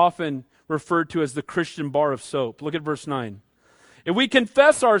been often referred to as the Christian bar of soap. Look at verse 9. If we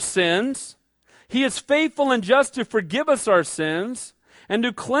confess our sins, He is faithful and just to forgive us our sins and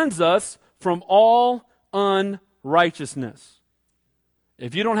to cleanse us from all unrighteousness.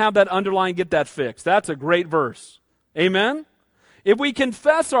 If you don't have that underlined, get that fixed. That's a great verse. Amen? If we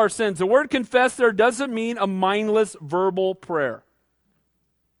confess our sins, the word confess there doesn't mean a mindless verbal prayer.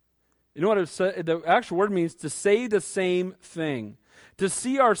 You know what the actual word means? To say the same thing. To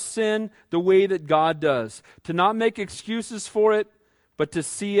see our sin the way that God does. To not make excuses for it, but to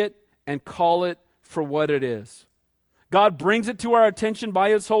see it and call it for what it is. God brings it to our attention by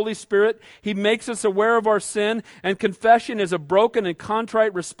His Holy Spirit. He makes us aware of our sin, and confession is a broken and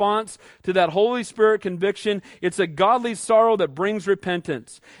contrite response to that Holy Spirit conviction. It's a godly sorrow that brings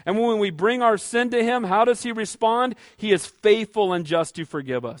repentance. And when we bring our sin to Him, how does He respond? He is faithful and just to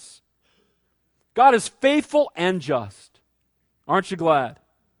forgive us. God is faithful and just. Aren't you glad?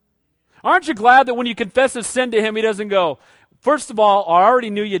 Aren't you glad that when you confess a sin to Him, He doesn't go, first of all, I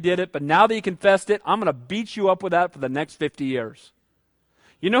already knew you did it, but now that you confessed it, I'm going to beat you up with that for the next 50 years.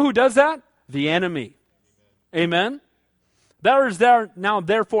 You know who does that? The enemy. Amen? There is now,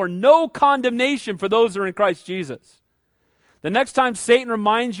 therefore, no condemnation for those who are in Christ Jesus. The next time Satan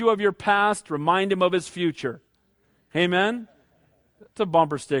reminds you of your past, remind him of his future. Amen? It's a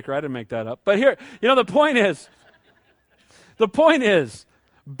bumper sticker. I didn't make that up. But here, the point is,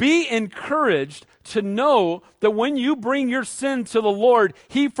 be encouraged to know that when you bring your sin to the Lord,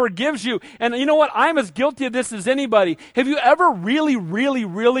 He forgives you. And you know what? I'm as guilty of this as anybody. Have you ever really, really,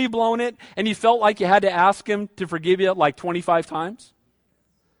 really blown it and you felt like you had to ask Him to forgive you like 25 times?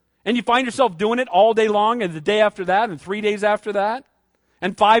 And you find yourself doing it all day long and the day after that and 3 days after that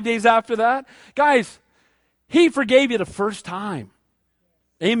and 5 days after that? Guys, He forgave you the first time.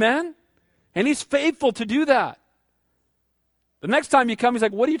 Amen? And He's faithful to do that. The next time you come, He's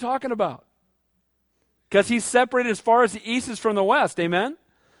like, what are you talking about? Because He's separated as far as the east is from the west. Amen?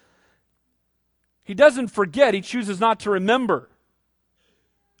 He doesn't forget. He chooses not to remember.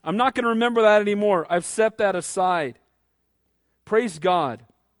 I'm not going to remember that anymore. I've set that aside. Praise God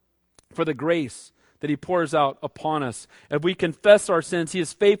for the grace that he pours out upon us. If we confess our sins, he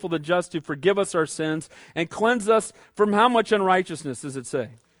is faithful and just to forgive us our sins and cleanse us from how much unrighteousness does it say?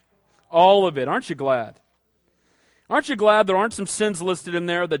 All of it. Aren't you glad? Aren't you glad there aren't some sins listed in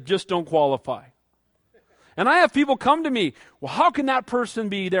there that just don't qualify? And I have people come to me, well, how can that person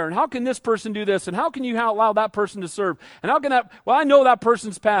be there? And how can this person do this? And how can you allow that person to serve? And how can that, well, I know that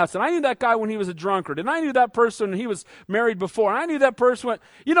person's past. And I knew that guy when he was a drunkard. And I knew that person when he was married before. And I knew that person when,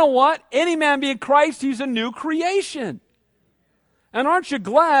 you know what? Any man be in Christ, he's a new creation. And aren't you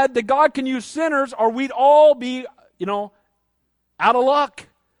glad that God can use sinners or we'd all be, out of luck?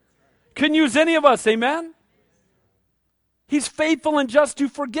 Couldn't use any of us, amen? He's faithful and just to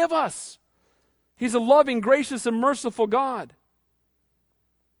forgive us. He's a loving, gracious, and merciful God.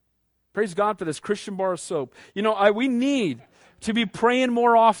 Praise God for this Christian bar of soap. We need to be praying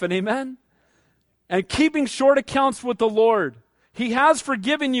more often, amen? And keeping short accounts with the Lord. He has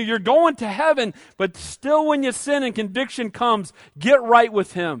forgiven you. You're going to heaven, but still when you sin and conviction comes, get right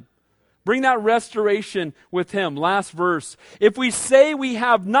with Him. Bring that restoration with Him. Last verse. If we say we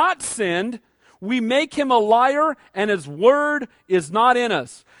have not sinned, we make Him a liar, and His word is not in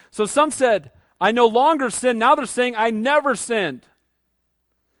us. So some said, I no longer sin. Now they're saying, I never sinned.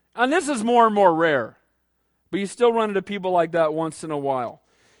 And this is more and more rare. But you still run into people like that once in a while.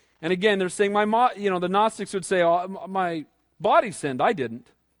 And again, they're saying, the Gnostics would say, oh, my body sinned. I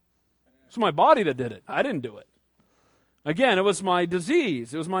didn't. It's my body that did it. I didn't do it. Again, it was my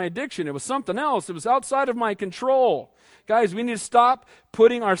disease. It was my addiction. It was something else. It was outside of my control. Guys, we need to stop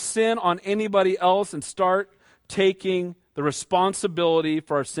putting our sin on anybody else and start taking the responsibility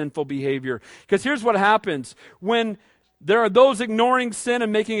for our sinful behavior. Because here's what happens. When there are those ignoring sin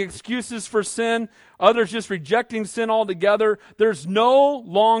and making excuses for sin, others just rejecting sin altogether, there's no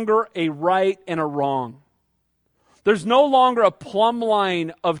longer a right and a wrong. There's no longer a plumb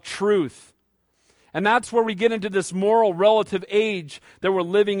line of truth. And that's where we get into this moral relative age that we're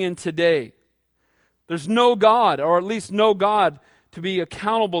living in today. There's no God, or at least no God to be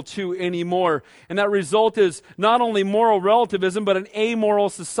accountable to anymore. And that result is not only moral relativism, but an amoral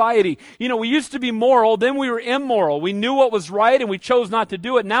society. We used to be moral, then we were immoral. We knew what was right and we chose not to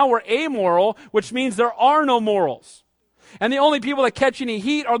do it. Now we're amoral, which means there are no morals. And the only people that catch any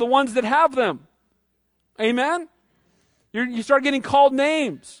heat are the ones that have them. Amen? You start getting called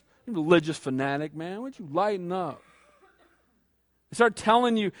names. You religious fanatic, man. Why don't you lighten up? They start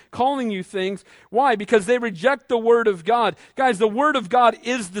calling you things. Why? Because they reject the Word of God. Guys, the Word of God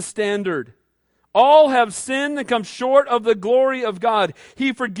is the standard. All have sinned and come short of the glory of God.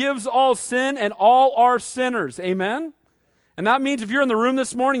 He forgives all sin and all are sinners. Amen? And that means if you're in the room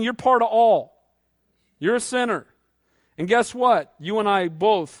this morning, you're part of all. You're a sinner. And guess what? You and I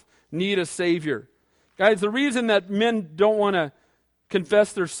both need a Savior. Guys, the reason that men don't want to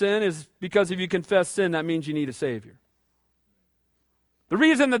confess their sin is because if you confess sin, that means you need a Savior. The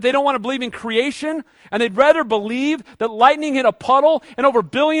reason that they don't want to believe in creation, and they'd rather believe that lightning hit a puddle, and over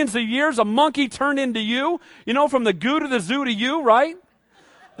billions of years, a monkey turned into you, from the goo to the zoo to you, right?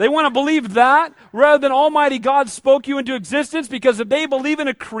 They want to believe that rather than Almighty God spoke you into existence, because if they believe in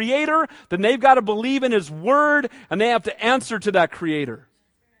a creator, then they've got to believe in His Word, and they have to answer to that creator.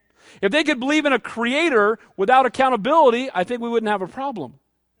 If they could believe in a creator without accountability, I think we wouldn't have a problem.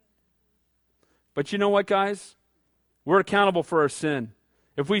 But you know what, guys? We're accountable for our sin.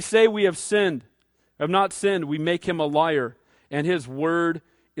 If we say we have sinned, have not sinned, we make Him a liar, and His Word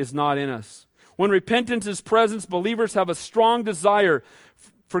is not in us. When repentance is present, believers have a strong desire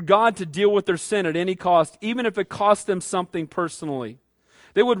for God to deal with their sin at any cost, even if it costs them something personally.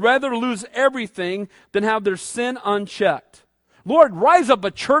 They would rather lose everything than have their sin unchecked. Lord, rise up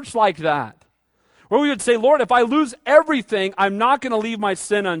a church like that, where we would say, Lord, if I lose everything, I'm not going to leave my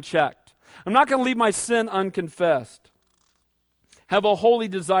sin unchecked. I'm not going to leave my sin unconfessed. Have a holy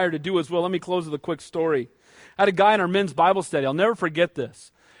desire to do His will. Let me close with a quick story. I had a guy in our men's Bible study. I'll never forget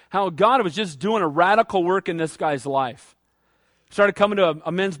this. How God was just doing a radical work in this guy's life. Started coming to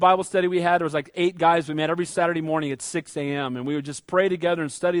a men's Bible study we had. There was like 8 guys. We met every Saturday morning at 6 a.m. And we would just pray together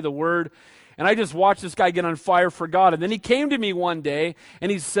and study the Word. And I just watched this guy get on fire for God. And then he came to me one day and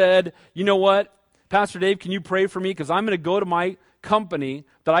he said, you know what, Pastor Dave, can you pray for me? Because I'm going to go to my company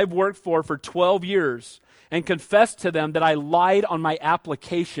that I've worked for 12 years and confess to them that I lied on my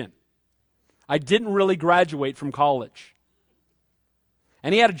application. I didn't really graduate from college.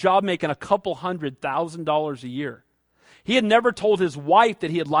 And he had a job making a couple $100,000 a year. He had never told his wife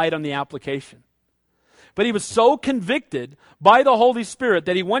that he had lied on the application. But he was so convicted by the Holy Spirit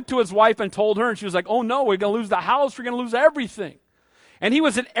that he went to his wife and told her, and she was like, oh no, we're going to lose the house, we're going to lose everything. And he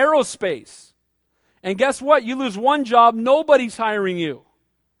was in aerospace. And guess what? You lose one job, nobody's hiring you.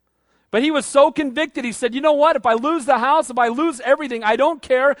 But he was so convicted, he said, you know what? If I lose the house, if I lose everything, I don't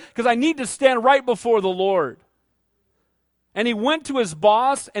care because I need to stand right before the Lord. And he went to his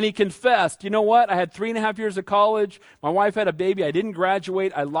boss and he confessed, you know what? I had 3.5 years of college. My wife had a baby. I didn't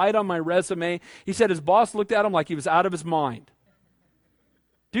graduate. I lied on my resume. He said his boss looked at him like he was out of his mind.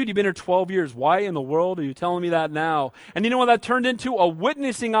 Dude, you've been here 12 years. Why in the world are you telling me that now? And you know what? That turned into a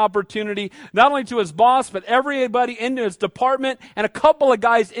witnessing opportunity, not only to his boss, but everybody in his department. And a couple of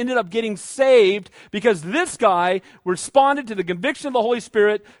guys ended up getting saved because this guy responded to the conviction of the Holy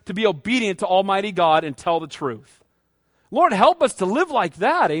Spirit to be obedient to Almighty God and tell the truth. Lord, help us to live like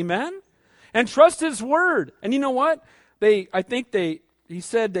that, amen? And trust His Word. And you know what? I can't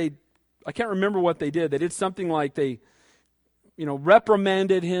remember what they did. They did something like they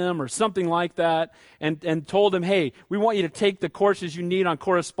reprimanded him or something like that and told him, hey, we want you to take the courses you need on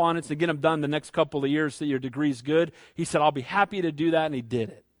correspondence and get them done the next couple of years so your degree's good. He said, I'll be happy to do that, and he did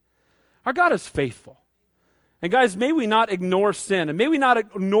it. Our God is faithful. And guys, may we not ignore sin, and may we not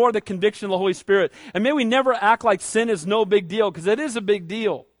ignore the conviction of the Holy Spirit, and may we never act like sin is no big deal, because it is a big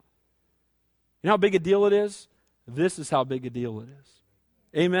deal. You know how big a deal it is? This is how big a deal it is.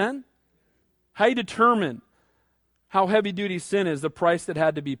 Amen? How you determine how heavy-duty sin is, the price that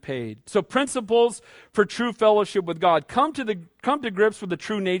had to be paid. So principles for true fellowship with God. Come to grips with the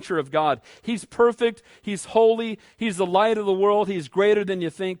true nature of God. He's perfect. He's holy. He's the light of the world. He's greater than you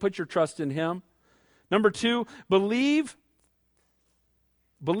think. Put your trust in Him. Number 2, belief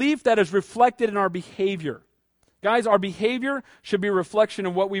that is reflected in our behavior. Guys, our behavior should be a reflection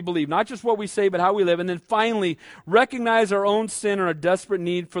of what we believe, not just what we say, but how we live. And then finally, recognize our own sin and our desperate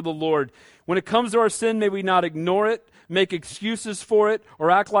need for the Lord. When it comes to our sin, may we not ignore it, make excuses for it, or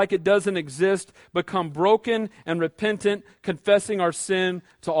act like it doesn't exist. Become broken and repentant, confessing our sin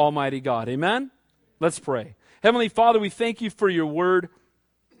to Almighty God. Amen? Let's pray. Heavenly Father, we thank You for Your word.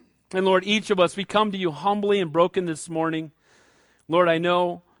 And Lord, each of us, we come to You humbly and broken this morning. Lord, I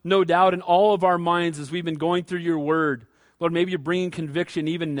know, no doubt in all of our minds as we've been going through Your word, Lord, maybe You're bringing conviction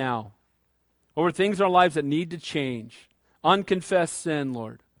even now over things in our lives that need to change. Unconfessed sin,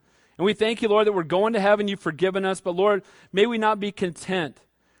 Lord. And we thank You, Lord, that we're going to heaven. You've forgiven us. But Lord, may we not be content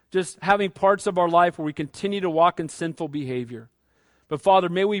just having parts of our life where we continue to walk in sinful behavior. But Father,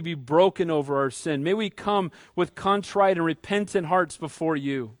 may we be broken over our sin. May we come with contrite and repentant hearts before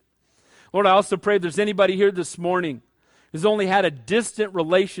You. Lord, I also pray if there's anybody here this morning who's only had a distant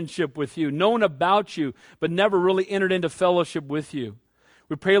relationship with You, known about You, but never really entered into fellowship with You.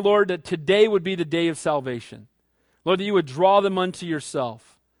 We pray, Lord, that today would be the day of salvation. Lord, that You would draw them unto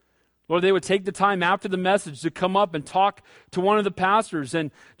Yourself. Lord, they would take the time after the message to come up and talk to one of the pastors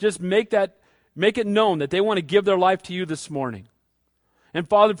and just make it known that they want to give their life to You this morning. And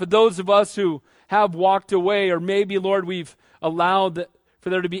Father, for those of us who have walked away, or maybe, Lord, we've allowed for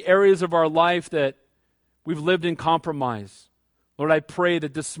there to be areas of our life that we've lived in compromise. Lord, I pray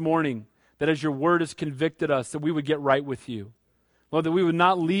that this morning, that as Your word has convicted us, that we would get right with You. Lord, that we would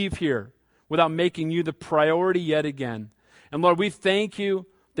not leave here without making You the priority yet again. And Lord, we thank You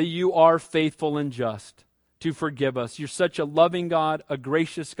that You are faithful and just to forgive us. You're such a loving God, a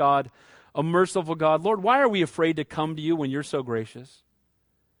gracious God, a merciful God. Lord, why are we afraid to come to You when You're so gracious?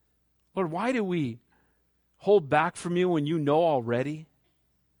 Lord, why do we hold back from You when You know already?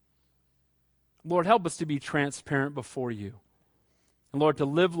 Lord, help us to be transparent before You. And Lord, to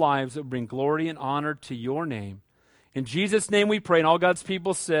live lives that bring glory and honor to Your name. In Jesus' name we pray, and all God's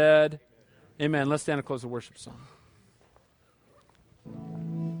people said, Amen. Let's stand and close the worship song.